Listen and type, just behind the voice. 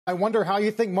I wonder how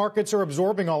you think markets are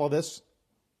absorbing all of this.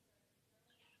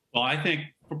 Well, I think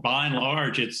by and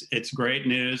large, it's great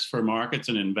news for markets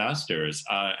and investors.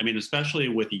 I mean, especially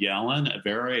with Yellen, a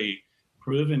very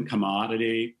proven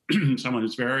commodity, someone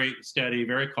who's very steady,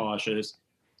 very cautious,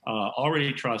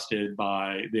 already trusted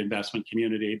by the investment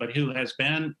community, but who has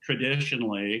been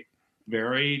traditionally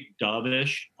very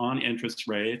dovish on interest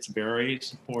rates, very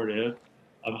supportive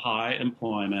of high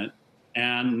employment,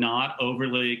 and not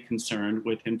overly concerned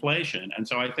with inflation. And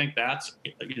so I think that's,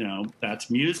 that's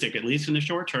music, at least in the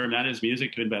short term, that is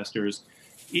music to investors'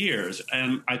 ears.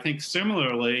 And I think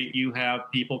similarly, you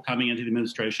have people coming into the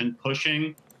administration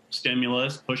pushing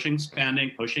stimulus, pushing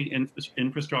spending, pushing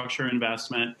infrastructure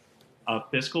investment.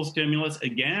 Fiscal stimulus,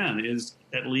 again, is,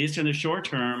 at least in the short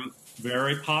term,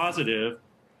 very positive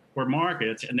for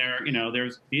markets. And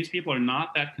these people are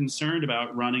not that concerned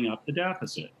about running up the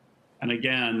deficit. And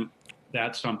again,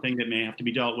 that's something that may have to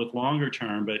be dealt with longer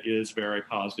term, but is very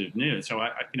positive news. So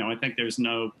I think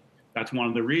that's one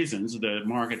of the reasons the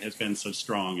market has been so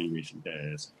strong in recent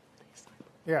days.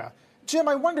 Yeah. Jim,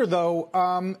 I wonder, though,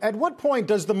 at what point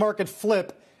does the market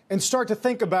flip and start to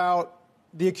think about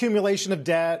the accumulation of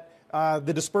debt,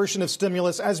 the dispersion of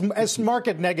stimulus as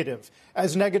market negative,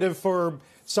 as negative for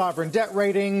sovereign debt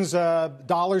ratings,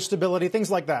 dollar stability,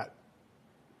 things like that?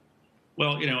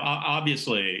 Well,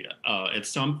 obviously, at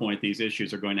some point, these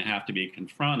issues are going to have to be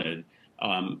confronted.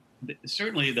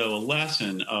 Certainly, though, a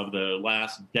lesson of the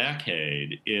last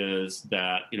decade is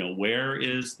that, where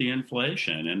is the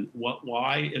inflation and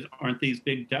why aren't these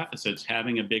big deficits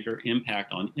having a bigger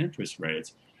impact on interest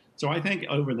rates? So I think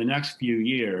over the next few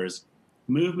years,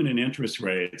 movement in interest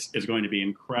rates is going to be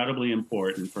incredibly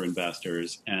important for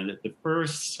investors. And that the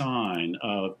first sign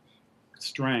of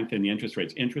strength in the interest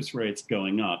rates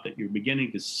going up, that you're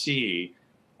beginning to see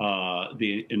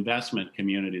the investment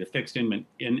community, the fixed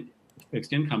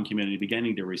income community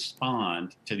beginning to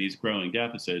respond to these growing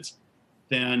deficits,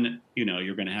 then,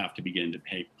 you're going to have to begin to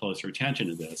pay closer attention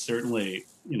to this. Certainly,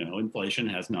 inflation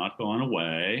has not gone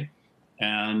away.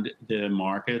 And the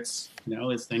markets,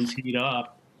 as things heat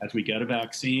up, as we get a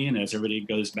vaccine, as everybody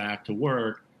goes back to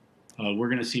work, we're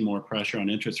going to see more pressure on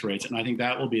interest rates. And I think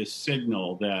that will be a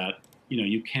signal that,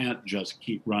 you can't just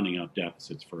keep running up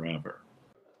deficits forever.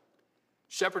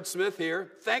 Shepard Smith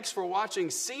here. Thanks for watching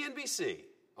CNBC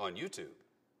on YouTube.